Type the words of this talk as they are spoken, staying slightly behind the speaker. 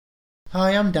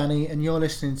Hi, I'm Danny and you're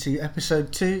listening to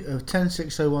episode 2 of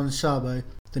 10601 Sabo,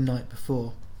 The Night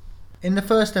Before. In the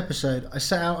first episode, I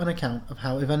set out an account of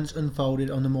how events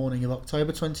unfolded on the morning of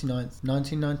October 29th,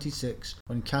 1996,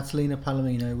 when Catalina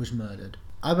Palomino was murdered.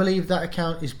 I believe that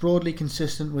account is broadly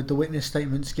consistent with the witness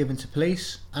statements given to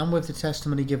police and with the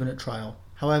testimony given at trial.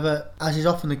 However, as is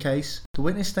often the case, the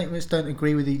witness statements don't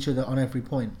agree with each other on every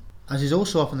point. As is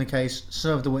also often the case,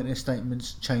 some of the witness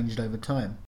statements changed over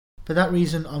time. For that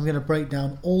reason, I'm going to break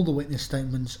down all the witness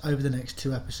statements over the next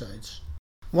 2 episodes.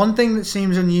 One thing that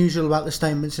seems unusual about the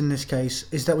statements in this case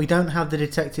is that we don't have the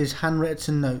detectives'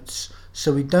 handwritten notes,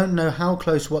 so we don't know how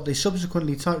close what they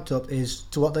subsequently typed up is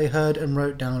to what they heard and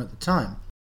wrote down at the time.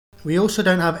 We also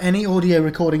don't have any audio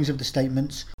recordings of the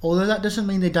statements, although that doesn't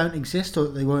mean they don't exist or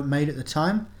that they weren't made at the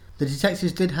time. The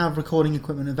detectives did have recording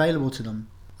equipment available to them.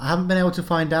 I haven't been able to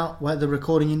find out whether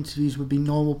recording interviews would be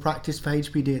normal practice for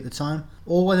HPD at the time,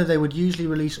 or whether they would usually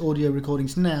release audio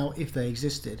recordings now if they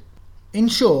existed. In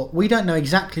short, we don't know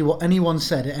exactly what anyone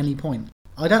said at any point.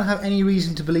 I don't have any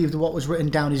reason to believe that what was written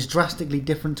down is drastically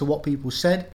different to what people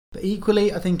said, but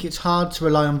equally I think it's hard to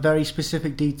rely on very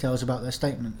specific details about their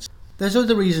statements. There's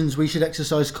other reasons we should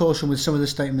exercise caution with some of the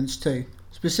statements too.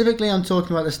 Specifically, I'm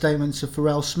talking about the statements of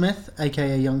Pharrell Smith,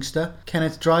 aka Youngster,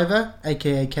 Kenneth Driver,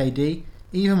 aka KD,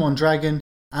 Eva Mondragon,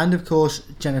 and of course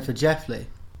Jennifer Jeffley.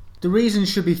 The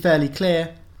reasons should be fairly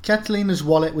clear. Catalina's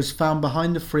wallet was found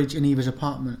behind the fridge in Eva's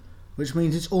apartment, which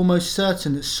means it's almost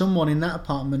certain that someone in that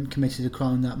apartment committed a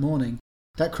crime that morning.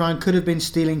 That crime could have been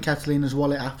stealing Catalina's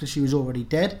wallet after she was already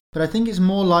dead, but I think it's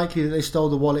more likely that they stole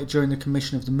the wallet during the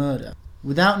commission of the murder.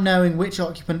 Without knowing which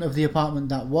occupant of the apartment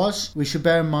that was, we should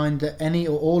bear in mind that any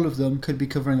or all of them could be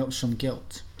covering up some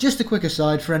guilt. Just a quick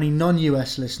aside for any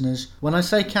non-US listeners, when I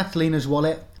say Catalina's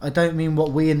wallet, I don't mean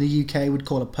what we in the UK would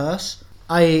call a purse,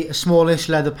 i.e. a smallish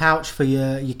leather pouch for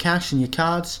your cash and your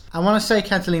cards. And when I say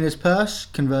Catalina's purse,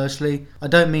 conversely, I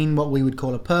don't mean what we would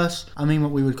call a purse, I mean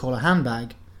what we would call a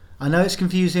handbag. I know it's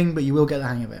confusing, but you will get the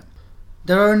hang of it.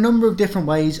 There are a number of different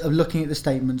ways of looking at the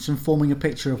statements and forming a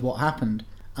picture of what happened.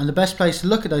 And the best place to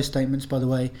look at those statements, by the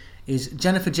way, is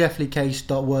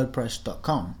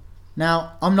jenniferjeffleycase.wordpress.com.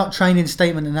 Now, I'm not trained in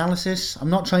statement analysis, I'm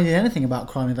not trained in anything about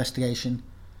crime investigation,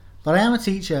 but I am a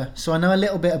teacher, so I know a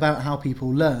little bit about how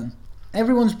people learn.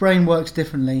 Everyone's brain works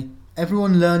differently,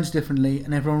 everyone learns differently,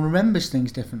 and everyone remembers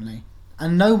things differently.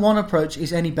 And no one approach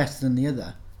is any better than the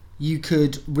other. You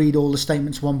could read all the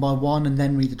statements one by one and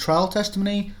then read the trial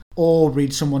testimony, or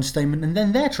read someone's statement and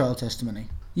then their trial testimony.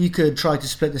 You could try to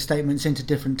split the statements into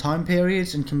different time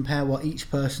periods and compare what each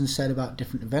person said about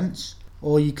different events.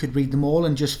 Or you could read them all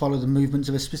and just follow the movements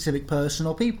of a specific person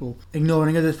or people,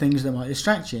 ignoring other things that might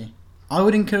distract you. I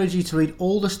would encourage you to read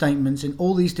all the statements in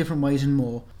all these different ways and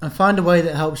more, and find a way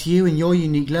that helps you and your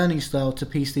unique learning style to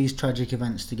piece these tragic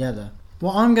events together.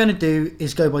 What I'm going to do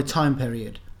is go by time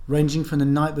period, ranging from the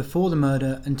night before the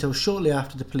murder until shortly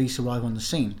after the police arrive on the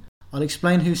scene. I'll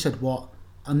explain who said what,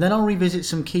 and then I'll revisit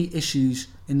some key issues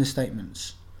in the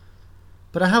statements.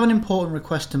 But I have an important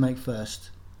request to make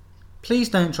first. Please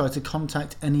don't try to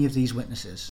contact any of these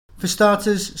witnesses. For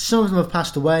starters, some of them have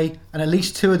passed away, and at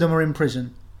least 2 of them are in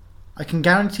prison. I can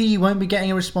guarantee you won't be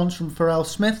getting a response from Pharrell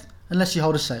Smith unless you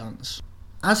hold a séance.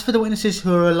 As for the witnesses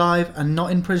who are alive and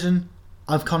not in prison,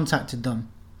 I've contacted them.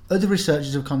 Other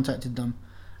researchers have contacted them,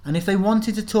 and if they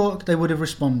wanted to talk, they would have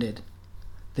responded.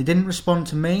 They didn't respond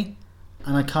to me,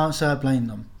 and I can't say I blame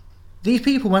them. These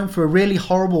people went through a really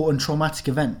horrible and traumatic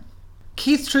event.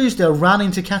 Keith Truesdale ran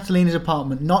into Catalina's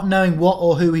apartment not knowing what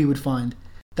or who he would find.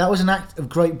 That was an act of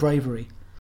great bravery.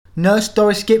 Nurse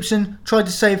Doris Gibson tried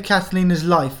to save Catalina's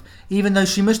life, even though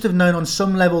she must have known on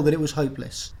some level that it was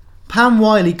hopeless. Pam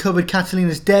Wiley covered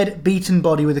Catalina's dead, beaten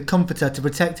body with a comforter to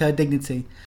protect her dignity.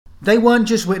 They weren't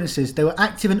just witnesses, they were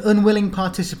active and unwilling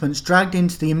participants dragged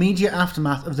into the immediate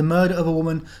aftermath of the murder of a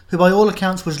woman who by all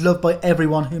accounts was loved by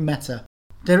everyone who met her.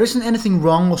 There isn't anything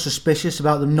wrong or suspicious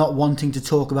about them not wanting to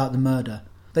talk about the murder.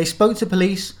 They spoke to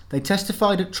police, they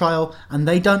testified at trial, and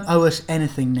they don't owe us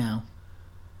anything now.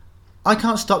 I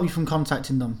can't stop you from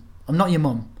contacting them. I'm not your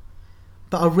mum.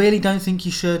 But I really don't think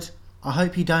you should. I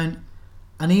hope you don't.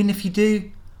 And even if you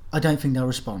do, I don't think they'll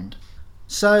respond.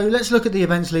 So let's look at the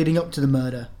events leading up to the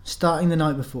murder, starting the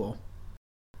night before.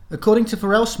 According to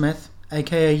Pharrell Smith,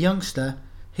 aka Youngster,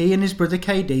 he and his brother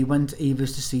KD went to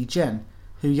Eva's to see Jen,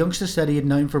 who Youngster said he had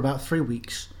known for about 3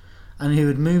 weeks, and who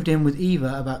had moved in with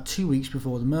Eva about 2 weeks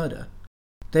before the murder.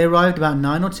 They arrived about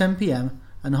 9 or 10 PM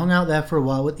and hung out there for a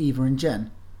while with Eva and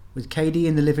Jen, with KD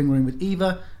in the living room with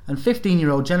Eva and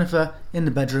 15-year-old Jennifer in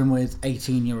the bedroom with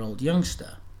 18-year-old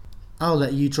Youngster. I'll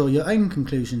let you draw your own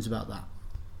conclusions about that.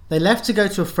 They left to go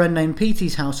to a friend named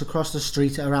Petey's house across the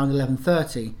street at around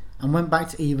 11:30 and went back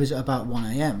to Eva's at about 1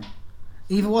 a.m.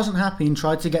 Eva wasn't happy and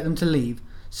tried to get them to leave,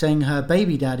 saying her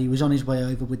baby daddy was on his way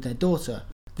over with their daughter.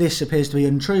 This appears to be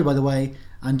untrue, by the way,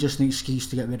 and just an excuse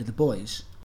to get rid of the boys.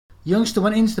 Youngster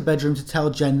went into the bedroom to tell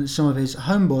Jen that some of his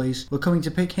homeboys were coming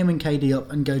to pick him and KD up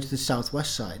and go to the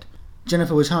southwest side.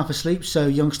 Jennifer was half asleep, so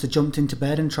Youngster jumped into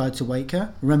bed and tried to wake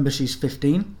her. Remember, she's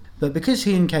 15. But because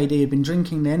he and KD had been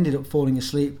drinking, they ended up falling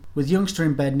asleep, with Youngster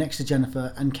in bed next to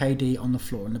Jennifer and KD on the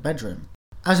floor in the bedroom.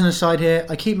 As an aside here,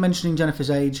 I keep mentioning Jennifer's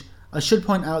age. I should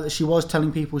point out that she was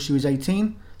telling people she was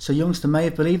 18, so Youngster may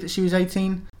have believed that she was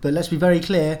 18, but let's be very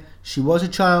clear, she was a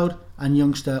child and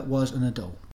Youngster was an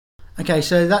adult. Okay,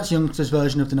 so that's Youngster's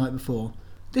version of the night before.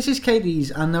 This is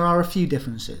KD's, and there are a few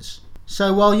differences.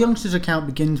 So while Youngster's account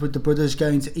begins with the brothers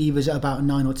going to Eva's at about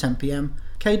 9 or 10 PM,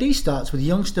 KD starts with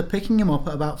Youngster picking him up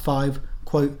at about 5,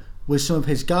 quote, with some of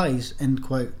his guys, end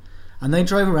quote, and they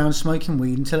drove around smoking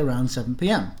weed until around 7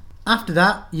 PM. After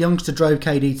that, Youngster drove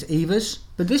KD to Eva's,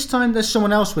 but this time there's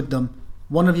someone else with them,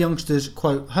 one of Youngster's,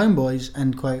 quote, homeboys,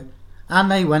 end quote, and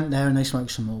they went there and they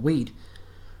smoked some more weed.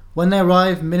 When they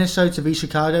arrived, Minnesota v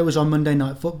Chicago was on Monday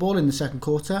Night Football in the second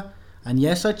quarter, and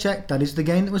yes, I checked, that is the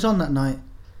game that was on that night.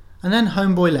 And then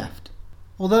homeboy left,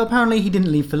 although apparently he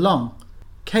didn't leave for long.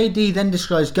 KD then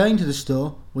describes going to the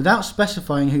store, without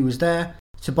specifying who was there,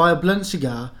 to buy a blunt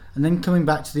cigar and then coming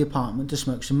back to the apartment to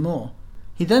smoke some more.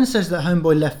 He then says that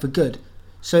homeboy left for good,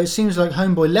 so it seems like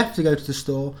homeboy left to go to the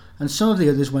store and some of the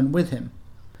others went with him.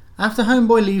 After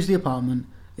homeboy leaves the apartment,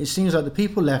 it seems like the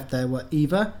people left there were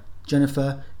Eva,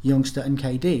 Jennifer, Youngster and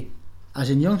KD, as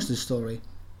in Youngster's story.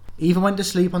 Eva went to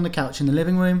sleep on the couch in the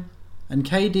living room, and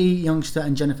KD, Youngster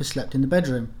and Jennifer slept in the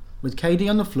bedroom, with KD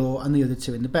on the floor and the other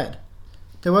two in the bed.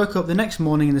 They woke up the next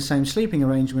morning in the same sleeping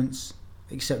arrangements,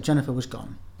 except Jennifer was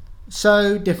gone.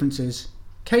 So, differences.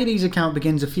 KD's account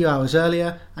begins a few hours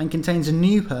earlier and contains a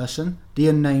new person, the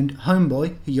unnamed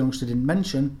homeboy, who Youngster didn't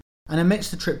mention, and omits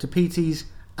the trip to Petey's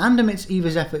and omits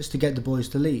Eva's efforts to get the boys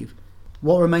to leave.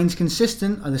 What remains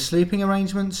consistent are the sleeping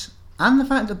arrangements and the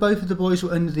fact that both of the boys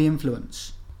were under the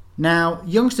influence. Now,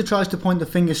 Youngster tries to point the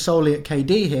finger solely at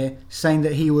KD here, saying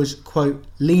that he was, quote,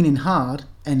 leaning hard,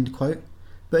 end quote,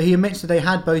 but he admits that they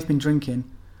had both been drinking,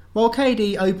 while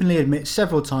KD openly admits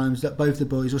several times that both the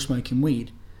boys were smoking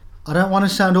weed. I don't want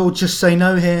to sound all just say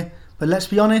no here, but let's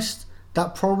be honest,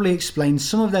 that probably explains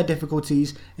some of their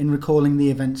difficulties in recalling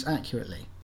the events accurately.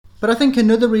 But I think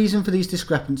another reason for these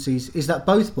discrepancies is that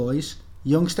both boys,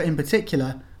 Youngster in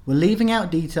particular, were leaving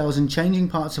out details and changing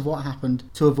parts of what happened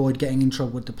to avoid getting in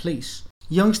trouble with the police.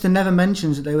 Youngster never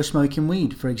mentions that they were smoking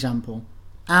weed, for example.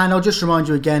 And I'll just remind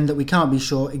you again that we can't be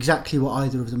sure exactly what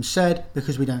either of them said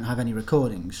because we don't have any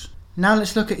recordings. Now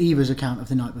let's look at Eva's account of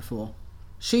the night before.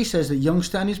 She says that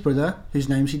Youngster and his brother, whose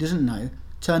name she doesn't know,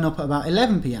 turn up at about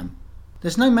 11 PM.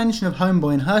 There's no mention of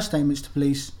homeboy in her statements to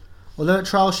police, although at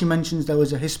trial she mentions there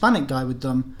was a Hispanic guy with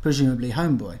them, presumably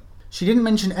homeboy. She didn't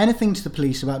mention anything to the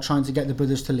police about trying to get the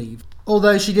brothers to leave,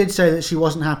 although she did say that she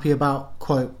wasn't happy about,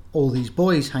 quote, all these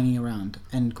boys hanging around,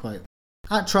 end quote.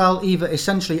 At trial, Eva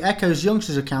essentially echoes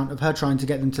Youngster's account of her trying to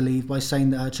get them to leave by saying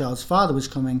that her child's father was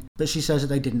coming, but she says that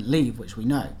they didn't leave, which we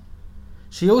know.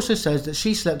 She also says that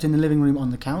she slept in the living room on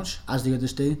the couch, as the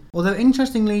others do, although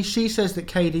interestingly she says that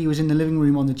KD was in the living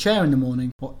room on the chair in the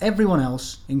morning, while everyone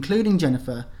else, including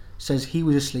Jennifer, says he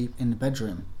was asleep in the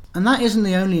bedroom. And that isn't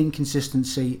the only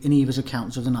inconsistency in Eva's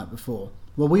accounts of the night before.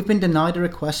 While we've been denied a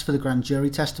request for the grand jury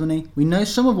testimony, we know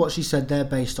some of what she said there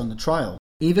based on the trial.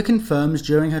 Eva confirms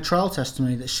during her trial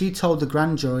testimony that she told the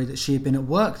grand jury that she had been at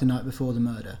work the night before the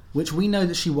murder, which we know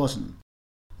that she wasn't.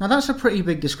 Now that's a pretty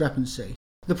big discrepancy.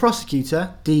 The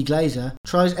prosecutor, Dee Glazer,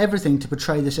 tries everything to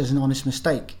portray this as an honest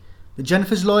mistake, but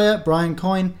Jennifer's lawyer, Brian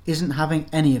Coyne, isn't having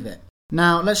any of it.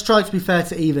 Now, let's try to be fair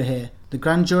to Eva here. The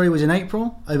grand jury was in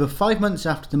April, over 5 months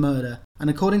after the murder, and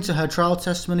according to her trial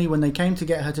testimony when they came to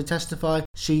get her to testify,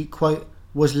 she, quote,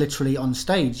 was literally on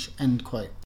stage, end quote.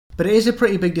 But it is a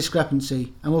pretty big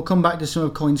discrepancy, and we'll come back to some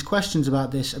of Coyne's questions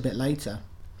about this a bit later.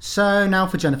 So, now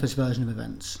for Jennifer's version of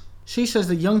events. She says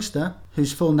that Youngster,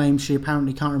 whose full name she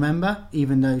apparently can't remember,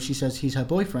 even though she says he's her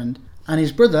boyfriend, and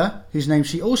his brother, whose name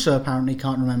she also apparently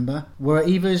can't remember, were at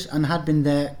Eva's and had been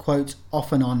there, quote,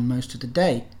 off and on most of the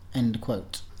day, end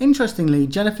quote. Interestingly,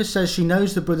 Jennifer says she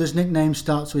knows the brother's nickname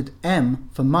starts with M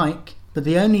for Mike, but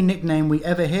the only nickname we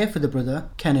ever hear for the brother,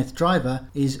 Kenneth Driver,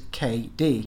 is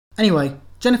KD. Anyway,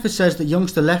 Jennifer says that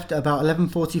Youngster left at about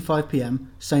 11:45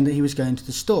 PM, saying that he was going to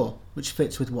the store, which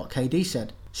fits with what KD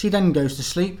said. She then goes to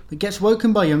sleep, but gets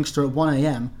woken by Youngster at 1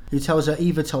 AM, who tells her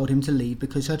Eva told him to leave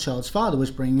because her child's father was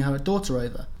bringing her daughter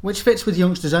over, which fits with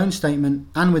Youngster's own statement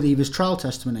and with Eva's trial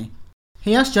testimony.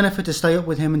 He asked Jennifer to stay up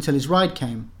with him until his ride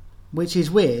came, which is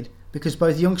weird because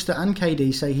both Youngster and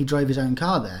KD say he drove his own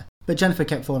car there, but Jennifer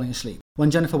kept falling asleep.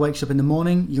 When Jennifer wakes up in the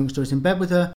morning, Youngster is in bed with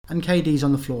her and KD's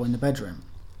on the floor in the bedroom.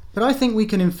 But I think we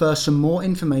can infer some more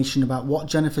information about what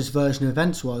Jennifer's version of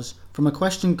events was from a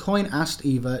question Coyne asked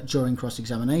Eva during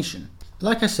cross-examination.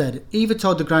 Like I said, Eva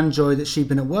told the grand jury that she'd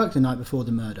been at work the night before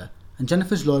the murder, and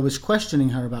Jennifer's lawyer was questioning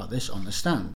her about this on the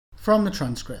stand. From the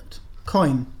transcript.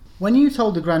 Coyne, when you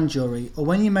told the grand jury, or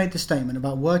when you made the statement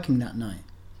about working that night,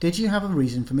 did you have a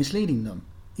reason for misleading them?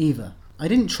 Eva, I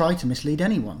didn't try to mislead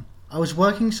anyone. I was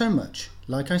working so much,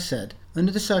 like I said,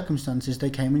 under the circumstances they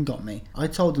came and got me. I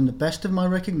told them the best of my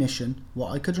recognition,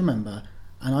 what I could remember,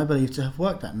 and I believed to have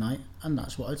worked that night, and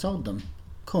that's what I told them.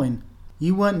 Coyne,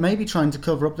 you weren't maybe trying to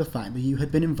cover up the fact that you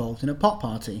had been involved in a pot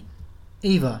party?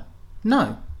 Eva,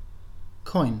 no.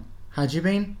 Coyne, had you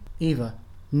been? Eva,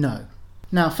 no.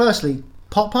 Now firstly,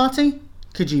 pot party?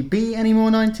 Could you be any more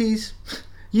 90s?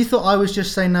 You thought I was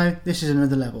just saying no, this is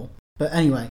another level. But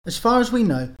anyway, as far as we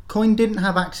know, Coyne didn't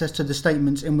have access to the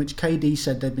statements in which KD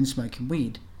said they'd been smoking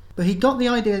weed. But he got the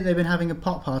idea that they'd been having a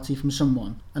pot party from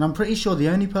someone, and I'm pretty sure the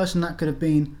only person that could have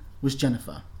been was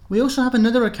Jennifer. We also have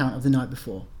another account of the night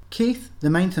before. Keith,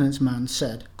 the maintenance man,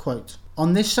 said, quote,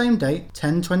 on this same date,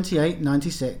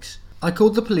 10/28/96, I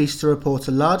called the police to report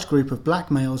a large group of black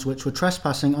males which were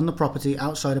trespassing on the property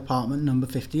outside apartment number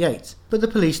 58, but the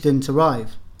police didn't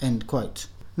arrive, end quote.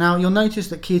 Now, you'll notice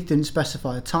that Keith didn't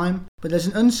specify a time, but there's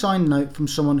an unsigned note from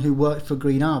someone who worked for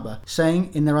Green Arbor, saying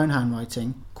in their own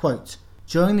handwriting, quote,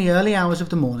 during the early hours of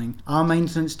the morning, our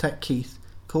maintenance tech Keith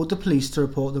called the police to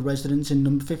report the residents in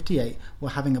number 58 were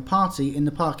having a party in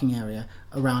the parking area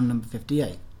around number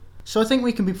 58. So I think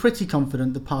we can be pretty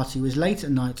confident the party was late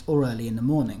at night or early in the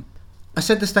morning. I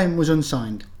said the statement was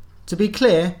unsigned. To be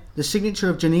clear, the signature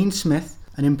of Janine Smith,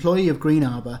 an employee of Green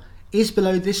Arbor, is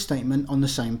below this statement on the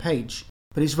same page,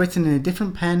 but it's written in a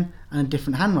different pen and a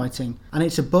different handwriting, and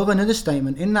it's above another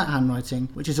statement in that handwriting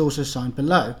which is also signed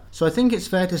below. So I think it's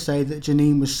fair to say that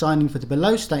Janine was signing for the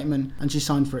below statement and she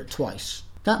signed for it twice.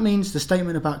 That means the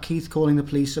statement about Keith calling the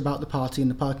police about the party in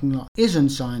the parking lot is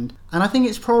unsigned, and I think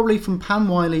it's probably from Pam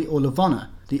Wiley or Lavonna,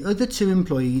 the other two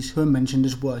employees who are mentioned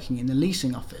as working in the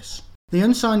leasing office. The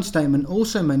unsigned statement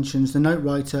also mentions the note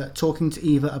writer talking to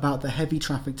Eva about the heavy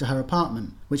traffic to her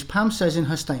apartment, which Pam says in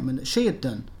her statement that she had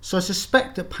done, so I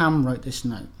suspect that Pam wrote this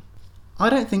note. I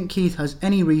don't think Keith has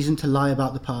any reason to lie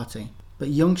about the party, but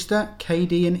Youngster,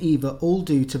 KD and Eva all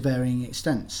do to varying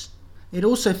extents. It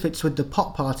also fits with the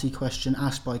pot party question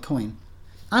asked by Coyne.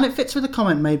 And it fits with a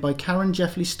comment made by Karen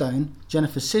Jeffley Stone,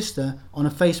 Jennifer's sister, on a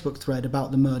Facebook thread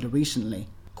about the murder recently.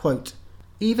 Quote,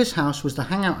 Eva's house was the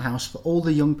hangout house for all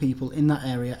the young people in that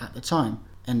area at the time,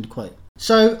 end quote.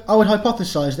 So I would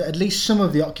hypothesise that at least some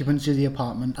of the occupants of the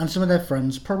apartment and some of their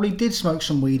friends probably did smoke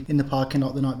some weed in the parking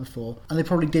lot the night before, and they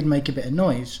probably did make a bit of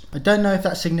noise. I don't know if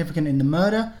that's significant in the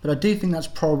murder, but I do think that's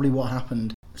probably what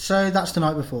happened. So that's the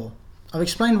night before. I've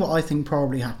explained what I think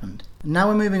probably happened. Now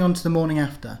we're moving on to the morning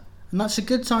after, and that's a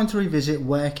good time to revisit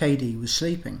where KD was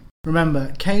sleeping.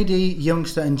 Remember, KD,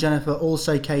 Youngster and Jennifer all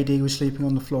say KD was sleeping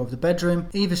on the floor of the bedroom.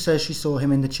 Eva says she saw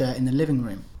him in the chair in the living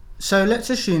room. So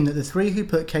let's assume that the three who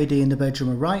put KD in the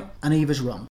bedroom are right and Eva's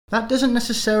wrong. That doesn't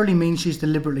necessarily mean she's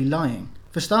deliberately lying.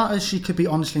 For starters, she could be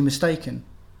honestly mistaken.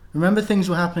 Remember, things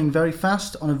were happening very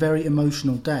fast on a very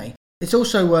emotional day. It's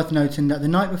also worth noting that the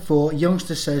night before,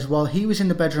 Youngster says while he was in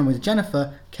the bedroom with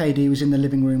Jennifer, KD was in the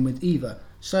living room with Eva,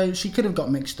 so she could have got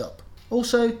mixed up.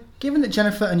 Also, given that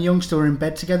Jennifer and Youngster were in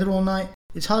bed together all night,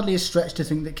 it's hardly a stretch to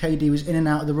think that KD was in and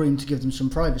out of the room to give them some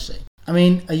privacy. I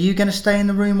mean, are you going to stay in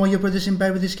the room while your brother's in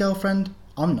bed with his girlfriend?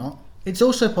 I'm not. It's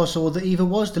also possible that Eva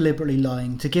was deliberately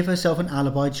lying to give herself an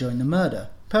alibi during the murder.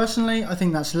 Personally, I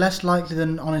think that's less likely than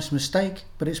an honest mistake,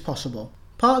 but it's possible.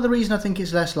 Part of the reason I think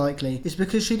it's less likely is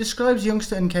because she describes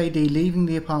Youngster and KD leaving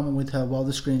the apartment with her while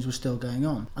the screams were still going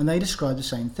on, and they describe the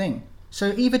same thing.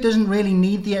 So Eva doesn't really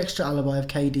need the extra alibi of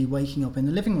KD waking up in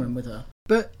the living room with her.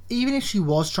 But even if she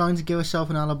was trying to give herself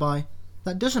an alibi,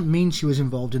 that doesn't mean she was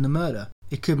involved in the murder.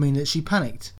 It could mean that she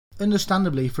panicked,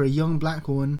 understandably for a young black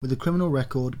woman with a criminal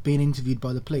record being interviewed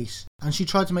by the police, and she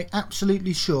tried to make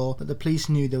absolutely sure that the police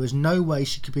knew there was no way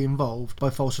she could be involved by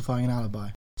falsifying an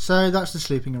alibi. So that's the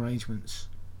sleeping arrangements.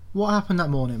 What happened that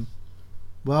morning?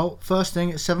 Well, first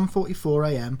thing at 7:44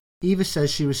 AM, Eva says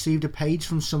she received a page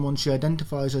from someone she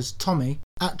identifies as Tommy.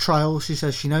 At trial, she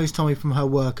says she knows Tommy from her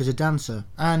work as a dancer,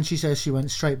 and she says she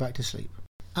went straight back to sleep.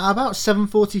 At about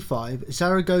 7:45,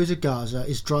 Zaragoza Garza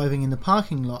is driving in the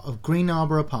parking lot of Green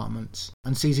Arbor Apartments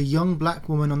and sees a young black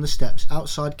woman on the steps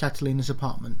outside Catalina's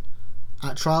apartment.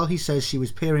 At trial, he says she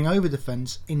was peering over the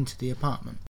fence into the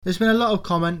apartment. There's been a lot of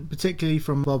comment, particularly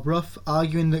from Bob Ruff,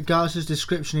 arguing that Garza's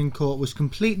description in court was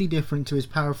completely different to his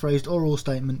paraphrased oral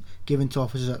statement given to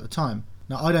officers at the time.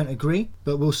 Now, I don't agree,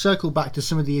 but we'll circle back to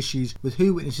some of the issues with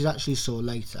who witnesses actually saw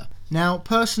later. Now,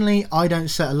 personally, I don't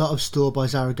set a lot of store by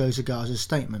Zaragoza Garza's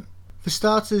statement. For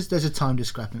starters, there's a time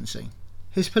discrepancy.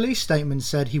 His police statement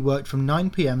said he worked from 9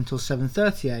 p.m. till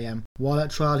 7:30 a.m, while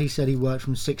at trial he said he worked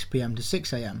from 6 p.m. to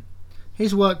 6 a.m.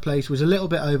 His workplace was a little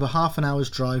bit over half an hour's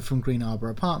drive from Green Arbor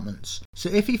Apartments, so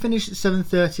if he finished at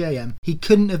 7:30 a.m, he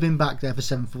couldn't have been back there for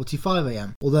 7:45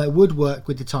 a.m, although it would work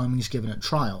with the timings given at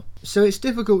trial. So it's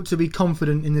difficult to be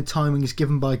confident in the timings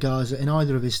given by Garza in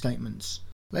either of his statements.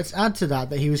 Let's add to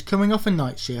that he was coming off a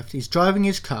night shift, he's driving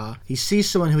his car, he sees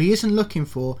someone who he isn't looking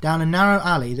for down a narrow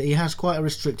alley that he has quite a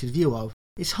restricted view of.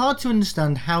 It's hard to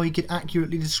understand how he could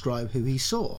accurately describe who he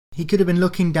saw. He could have been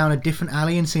looking down a different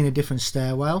alley and seen a different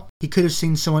stairwell. He could have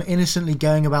seen someone innocently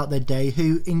going about their day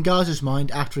who, in Garza's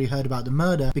mind, after he heard about the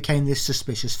murder, became this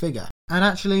suspicious figure. And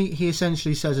actually, he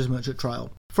essentially says as much at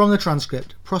trial. From the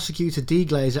transcript, Prosecutor D.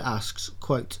 Glazer asks,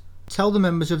 quote, "Tell the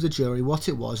members of the jury what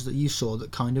it was that you saw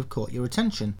that kind of caught your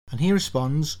attention." And he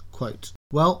responds, quote,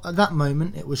 "Well, at that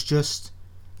moment it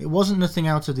wasn't nothing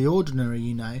out of the ordinary,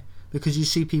 you know, because you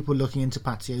see people looking into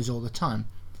patios all the time.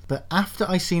 But after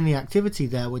I seen the activity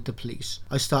there with the police,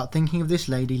 I start thinking of this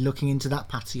lady looking into that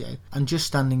patio and just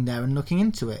standing there and looking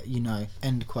into it, you know."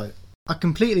 End quote. I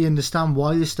completely understand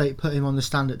why the state put him on the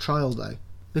stand at trial though,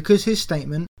 because his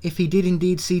statement, if he did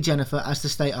indeed see Jennifer as the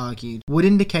state argued, would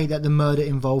indicate that the murder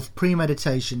involved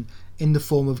premeditation in the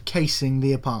form of casing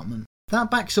the apartment. That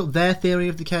backs up their theory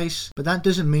of the case, but that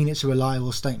doesn't mean it's a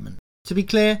reliable statement. To be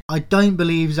clear, I don't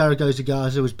believe Zaragoza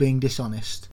Garza was being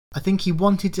dishonest. I think he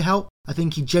wanted to help, I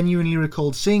think he genuinely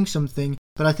recalled seeing something,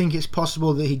 but I think it's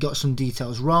possible that he got some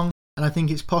details wrong, and I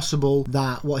think it's possible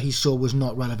that what he saw was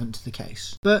not relevant to the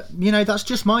case. But, you know, that's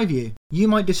just my view. You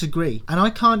might disagree, and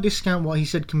I can't discount what he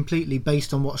said completely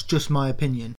based on what's just my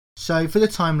opinion. So, for the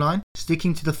timeline,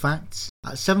 sticking to the facts,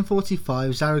 at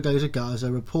 7:45 Zaragoza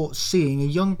Garza reports seeing a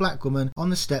young black woman on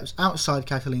the steps outside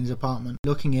Catalina's apartment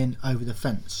looking in over the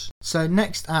fence. So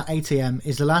next at 8 a.m.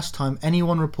 is the last time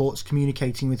anyone reports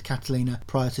communicating with Catalina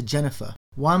prior to Jennifer.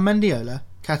 Juan Mendiola,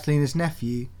 Catalina's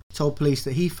nephew, told police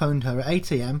that he phoned her at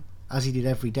 8 a.m, as he did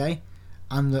every day,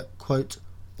 and that, quote,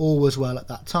 "all was well at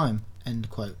that time," end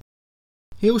quote.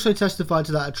 He also testified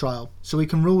to that at trial, so we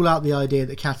can rule out the idea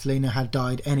that Catalina had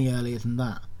died any earlier than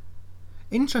that.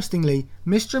 Interestingly,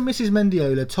 Mr. and Mrs.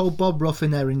 Mendiola told Bob Ruff in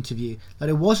their interview that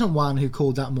it wasn't Juan who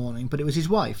called that morning, but it was his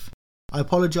wife. I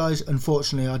apologise,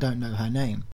 unfortunately I don't know her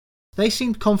name. They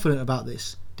seemed confident about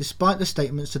this, despite the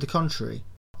statements to the contrary.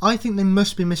 I think they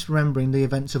must be misremembering the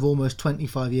events of almost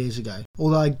 25 years ago,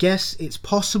 although I guess it's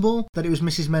possible that it was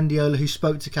Mrs. Mendiola who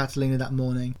spoke to Catalina that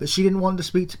morning, but she didn't want to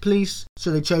speak to police, so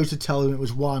they chose to tell them it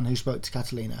was Juan who spoke to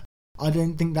Catalina. I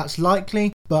don't think that's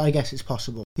likely, but I guess it's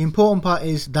possible. The important part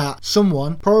is that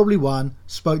someone, probably Juan,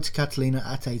 spoke to Catalina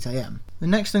at 8 a.m. The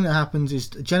next thing that happens is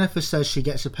Jennifer says she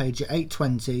gets a page at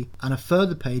 8:20 and a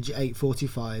further page at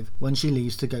 8:45 when she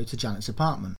leaves to go to Janet's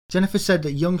apartment. Jennifer said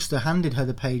that Youngster handed her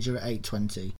the pager at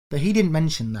 8:20, but he didn't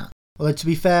mention that. Although to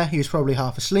be fair, he was probably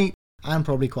half asleep and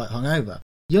probably quite hungover.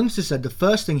 Youngster said the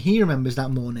first thing he remembers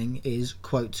that morning is,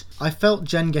 quote, "I felt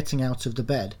Jen getting out of the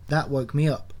bed. That woke me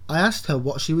up. I asked her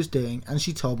what she was doing and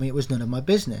she told me it was none of my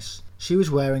business. She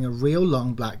was wearing a real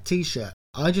long black t-shirt.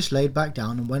 I just laid back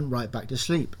down and went right back to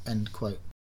sleep," end quote.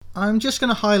 I'm just going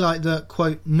to highlight the,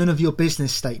 quote, "none of your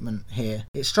business" statement here.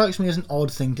 It strikes me as an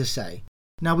odd thing to say.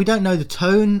 Now, we don't know the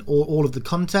tone or all of the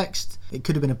context. It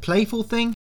could have been a playful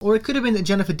thing, or it could have been that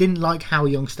Jennifer didn't like how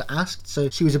Youngster asked, so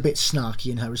she was a bit snarky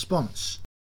in her response.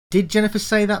 Did Jennifer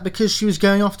say that because she was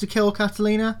going off to kill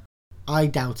Catalina? I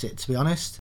doubt it, to be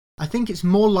honest. I think it's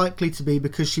more likely to be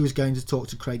because she was going to talk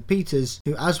to Craig Peters,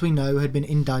 who, as we know, had been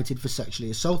indicted for sexually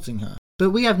assaulting her. But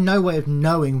we have no way of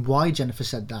knowing why Jennifer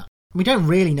said that. We don't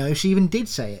really know if she even did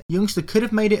say it. Youngster could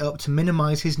have made it up to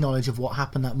minimise his knowledge of what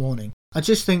happened that morning. I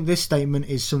just think this statement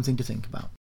is something to think about.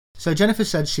 So Jennifer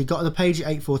said she got the page at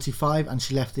 8:45 and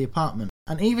she left the apartment.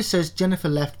 And Eva says Jennifer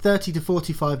left 30 to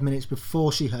 45 minutes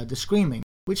before she heard the screaming,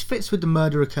 which fits with the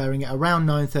murder occurring at around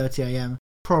 9:30 a.m,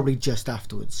 probably just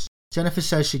afterwards. Jennifer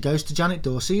says she goes to Janet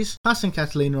Dorsey's, passing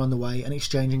Catalina on the way and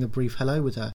exchanging a brief hello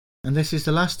with her. And this is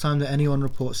the last time that anyone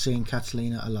reports seeing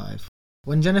Catalina alive.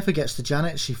 When Jennifer gets to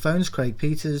Janet, she phones Craig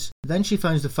Peters, then she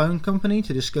phones the phone company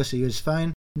to discuss Eva's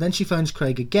phone, then she phones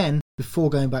Craig again before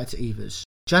going back to Eva's.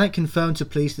 Janet confirmed to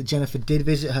police that Jennifer did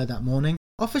visit her that morning.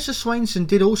 Officer Swainson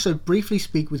did also briefly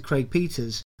speak with Craig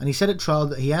Peters, and he said at trial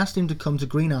that he asked him to come to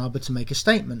Green Arbor to make a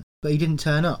statement, but he didn't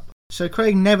turn up. So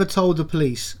Craig never told the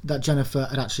police that Jennifer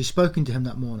had actually spoken to him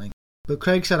that morning. But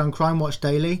Craig said on Crime Watch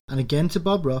Daily, and again to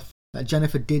Bob Ruff, that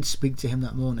Jennifer did speak to him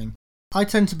that morning. I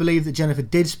tend to believe that Jennifer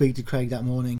did speak to Craig that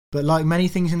morning, but like many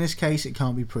things in this case, it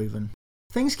can't be proven.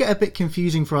 Things get a bit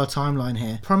confusing for our timeline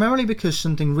here, primarily because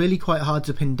something really quite hard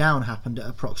to pin down happened at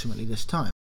approximately this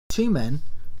time. Two men,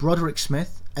 Broderick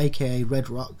Smith, aka Red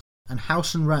Rock, and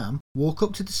Howson Ram, walk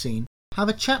up to the scene, have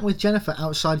a chat with Jennifer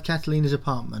outside Catalina's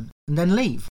apartment, and then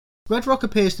leave. Red Rock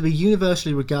appears to be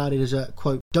universally regarded as a,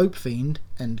 quote, dope fiend,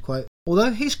 end quote.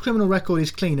 Although his criminal record is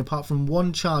clean apart from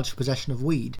one charge for possession of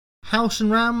weed,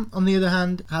 Howson Ram, on the other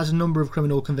hand, has a number of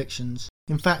criminal convictions.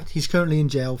 In fact, he's currently in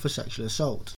jail for sexual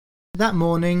assault. That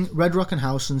morning, Red Rock and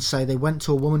Howson say they went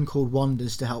to a woman called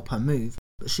Wanda's to help her move,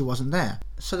 but she wasn't there.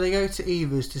 So they go to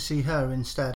Eva's to see her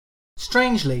instead.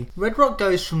 Strangely, Red Rock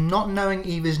goes from not knowing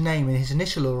Eva's name in his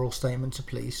initial oral statement to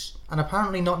police, and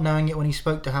apparently not knowing it when he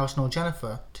spoke to Howson or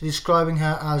Jennifer, to describing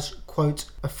her as, quote,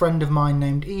 a friend of mine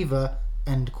named Eva,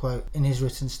 end quote, in his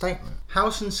written statement.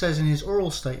 Howson says in his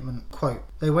oral statement, quote,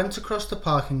 they went across the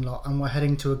parking lot and were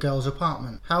heading to a girl's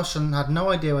apartment. Howson had no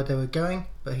idea where they were going,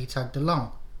 but he tagged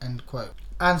along, end quote.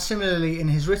 And similarly in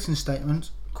his written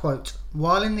statement, quote,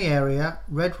 while in the area,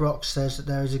 Red Rock says that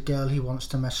there is a girl he wants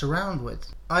to mess around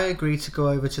with. I agreed to go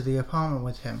over to the apartment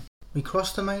with him. We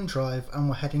crossed the main drive and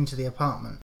were heading to the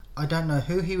apartment. I don't know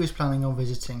who he was planning on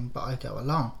visiting, but I go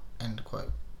along, end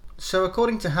quote. So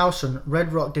according to Howson,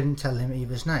 Red Rock didn't tell him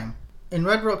Eva's name. In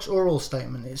Red Rock's oral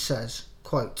statement it says,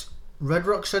 quote, Red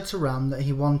Rock said to Ram that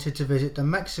he wanted to visit the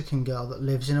Mexican girl that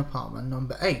lives in apartment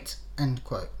number 8, end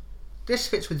quote. This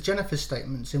fits with Jennifer's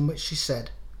statements in which she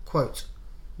said, quote,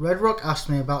 Red Rock asked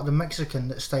me about the Mexican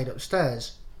that stayed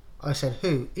upstairs. I said,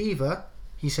 who, Eva?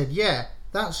 He said, yeah,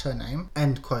 that's her name,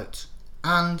 end quote.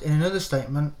 And in another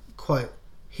statement, quote,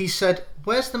 he said,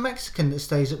 where's the Mexican that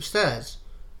stays upstairs?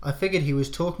 I figured he was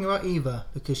talking about Eva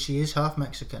because she is half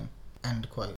Mexican, end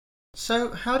quote.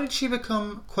 So how did she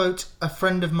become, quote, a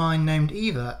friend of mine named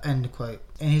Eva, end quote,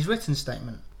 in his written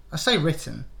statement? I say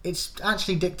written, it's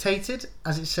actually dictated,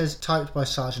 as it says typed by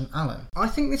Sergeant Allen. I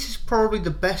think this is probably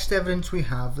the best evidence we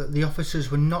have that the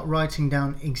officers were not writing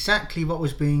down exactly what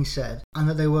was being said and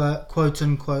that they were, quote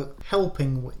unquote,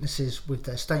 helping witnesses with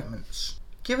their statements.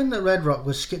 Given that Red Rock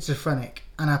was schizophrenic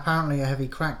and apparently a heavy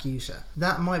crack user,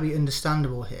 that might be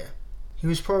understandable here. He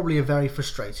was probably a very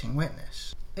frustrating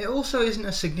witness. It also isn't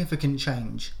a significant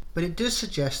change, but it does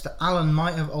suggest that Allen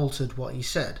might have altered what he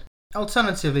said.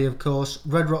 Alternatively, of course,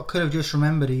 Red Rock could have just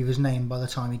remembered Eva's name by the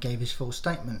time he gave his full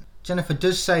statement. Jennifer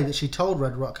does say that she told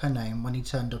Red Rock her name when he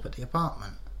turned up at the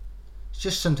apartment. It's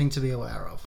just something to be aware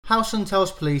of. Howson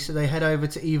tells police that they head over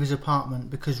to Eva's apartment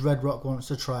because Red Rock wants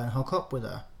to try and hook up with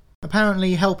her.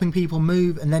 Apparently, helping people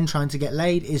move and then trying to get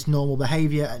laid is normal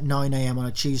behaviour at 9 AM on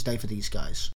a Tuesday for these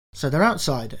guys. So they're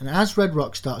outside, and as Red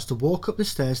Rock starts to walk up the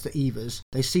stairs to Eva's,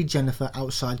 they see Jennifer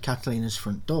outside Catalina's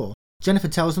front door. Jennifer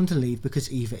tells them to leave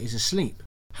because Eva is asleep.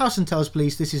 Howson tells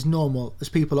police this is normal, as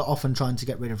people are often trying to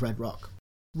get rid of Red Rock.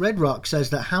 Red Rock says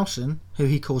that Howson, who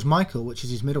he calls Michael, which is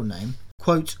his middle name,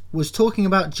 quote, was talking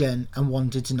about Jen and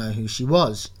wanted to know who she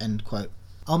was, end quote.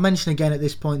 I'll mention again at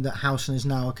this point that Howson is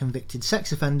now a convicted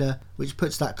sex offender, which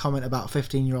puts that comment about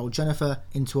 15-year-old Jennifer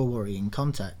into a worrying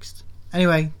context.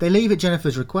 Anyway, they leave at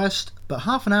Jennifer's request, but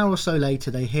half an hour or so later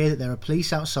they hear that there are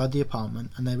police outside the apartment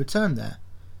and they return there.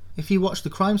 If you watch the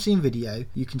crime scene video,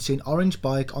 you can see an orange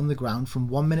bike on the ground from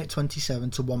 1 minute 27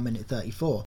 to 1 minute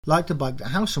 34, like the bike that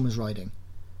Howson was riding.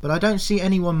 But I don't see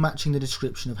anyone matching the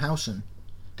description of Howson.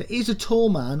 There is a tall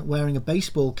man wearing a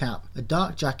baseball cap, a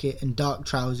dark jacket and dark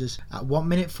trousers at 1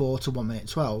 minute 4 to 1 minute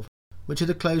 12, which are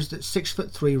the clothes that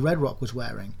 6'3" Red Rock was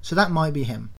wearing, so that might be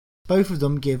him. Both of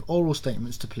them give oral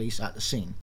statements to police at the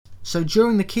scene. So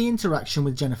during the key interaction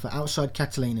with Jennifer outside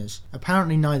Catalina's,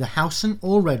 apparently neither Howson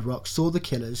or Red Rock saw the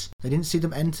killers. They didn't see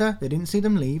them enter, they didn't see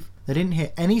them leave, they didn't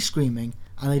hear any screaming,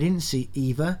 and they didn't see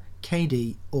Eva,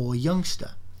 KD or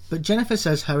Youngster. But Jennifer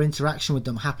says her interaction with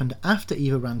them happened after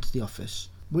Eva ran to the office,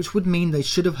 which would mean they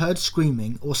should have heard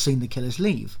screaming or seen the killers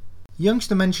leave.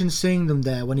 Youngster mentions seeing them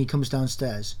there when he comes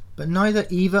downstairs, but neither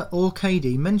Eva or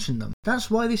KD mention them.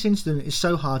 That's why this incident is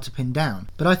so hard to pin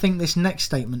down, but I think this next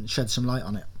statement sheds some light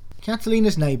on it.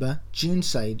 Catalina's neighbour, June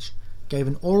Sage, gave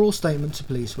an oral statement to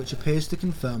police which appears to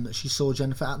confirm that she saw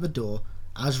Jennifer at the door,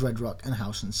 as Red Rock and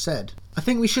Howson said. I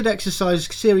think we should exercise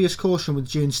serious caution with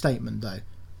June's statement though.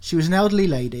 She was an elderly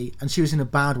lady and she was in a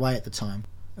bad way at the time.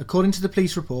 According to the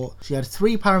police report, she had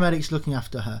 3 paramedics looking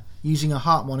after her, using a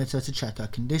heart monitor to check her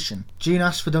condition. June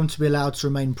asked for them to be allowed to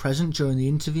remain present during the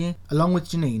interview, along with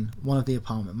Janine, one of the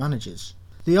apartment managers.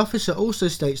 The officer also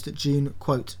states that June,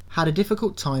 quote, had a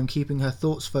difficult time keeping her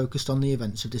thoughts focused on the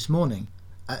events of this morning.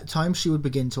 At times she would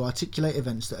begin to articulate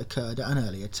events that occurred at an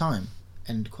earlier time,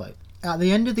 end quote. At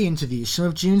the end of the interview, some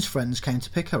of June's friends came to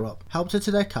pick her up, helped her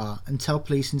to their car and tell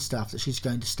police and staff that she's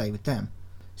going to stay with them.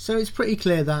 So it's pretty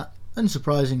clear that,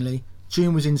 unsurprisingly,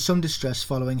 June was in some distress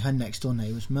following her next door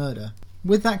neighbour's murder.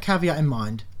 With that caveat in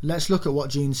mind, let's look at what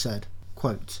June said.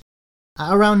 Quote,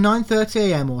 at around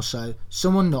 9:30am or so,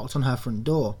 someone knocked on her front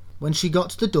door. When she got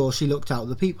to the door, she looked out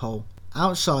the peephole.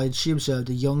 Outside, she observed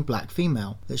a young black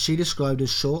female that she described as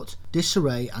short,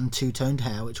 disarray and two-toned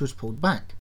hair which was pulled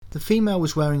back. The female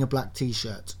was wearing a black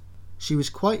t-shirt. She was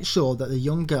quite sure that the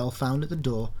young girl found at the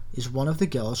door is one of the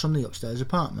girls from the upstairs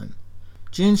apartment.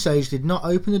 June Sage did not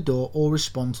open the door or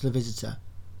respond to the visitor.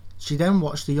 She then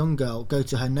watched the young girl go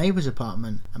to her neighbour's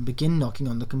apartment and begin knocking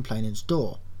on the complainant's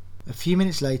door. A few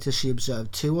minutes later, she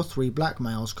observed 2 or 3 black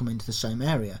males come into the same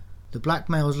area. The black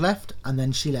males left, and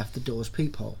then she left the door's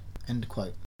peephole. End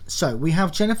quote. So, we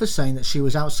have Jennifer saying that she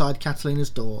was outside Catalina's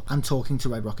door and talking to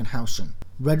Red Rockenhausen.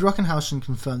 Red Rockenhausen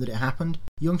confirmed that it happened.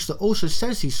 Youngster also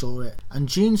says he saw it, and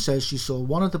June says she saw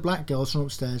one of the black girls from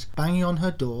upstairs banging on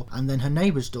her door and then her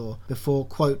neighbour's door before,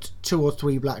 quote, 2 or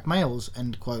 3 black males,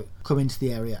 end quote, come into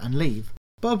the area and leave.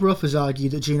 Bob Ruff has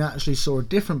argued that June actually saw a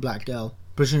different black girl,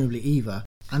 presumably Eva,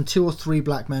 and 2 or 3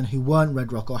 black men who weren't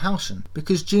Red Rock or Hausen,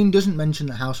 because June doesn't mention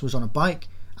that Hausen was on a bike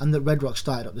and that Red Rock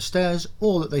started up the stairs,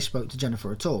 or that they spoke to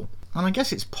Jennifer at all. And I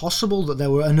guess it's possible that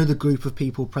there were another group of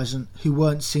people present who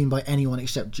weren't seen by anyone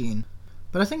except June.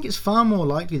 But I think it's far more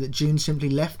likely that June simply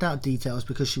left out details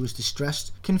because she was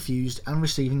distressed, confused and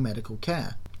receiving medical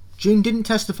care. June didn't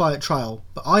testify at trial,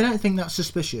 but I don't think that's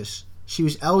suspicious. She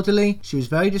was elderly, she was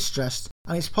very distressed,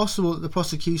 and it's possible that the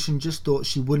prosecution just thought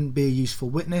she wouldn't be a useful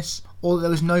witness, or that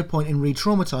there was no point in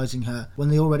re-traumatising her when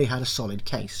they already had a solid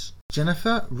case.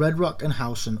 Jennifer, Red Rock and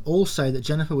Hausen all say that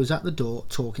Jennifer was at the door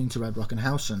talking to Red Rock and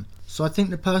Hausen, so I think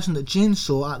the person that June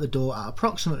saw at the door at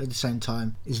approximately the same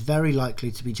time is very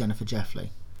likely to be Jennifer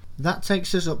Jeffley. That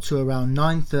takes us up to around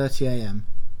 9:30am,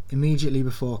 immediately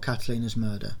before Catalina's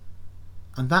murder.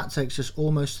 And that takes us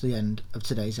almost to the end of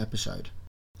today's episode.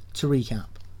 To recap,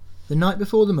 the night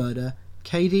before the murder,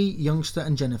 Katie, Youngster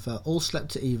and Jennifer all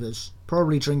slept at Eva's,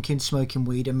 probably drinking, smoking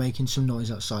weed and making some noise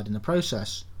outside in the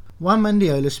process. Juan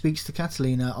Mendiola speaks to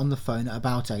Catalina on the phone at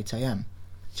about 8am.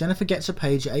 Jennifer gets a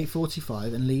page at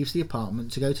 8:45 and leaves the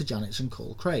apartment to go to Janet's and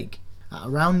call Craig. At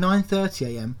around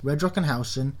 9:30am, Red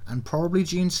Rockenhausen and probably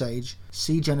June Sage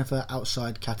see Jennifer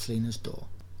outside Catalina's door.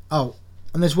 Oh,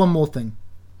 and there's one more thing.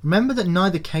 Remember that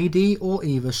neither KD or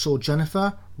Eva saw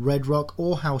Jennifer, Red Rock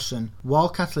or Hausen while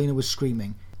Catalina was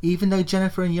screaming, even though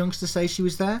Jennifer and Youngster say she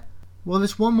was there? Well,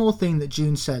 there's one more thing that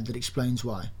June said that explains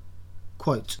why.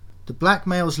 Quote, the black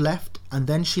males left and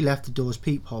then she left the door's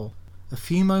peephole. A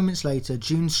few moments later,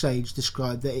 June Sage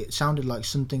described that it sounded like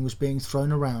something was being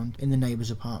thrown around in the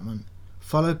neighbour's apartment,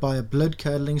 followed by a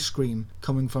blood-curdling scream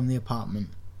coming from the apartment.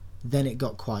 Then it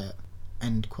got quiet.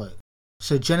 End quote.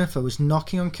 So Jennifer was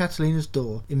knocking on Catalina's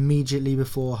door immediately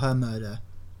before her murder,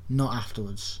 not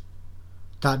afterwards.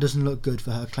 That doesn't look good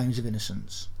for her claims of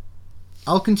innocence.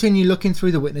 I'll continue looking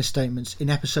through the witness statements in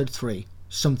episode 3,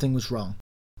 Something Was Wrong.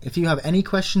 If you have any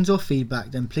questions or feedback,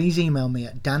 then please email me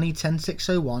at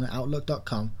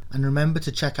danny10601@outlook.com, and remember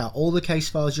to check out all the case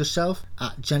files yourself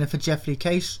at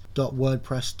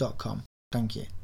jenniferjeffleycase.wordpress.com. Thank you.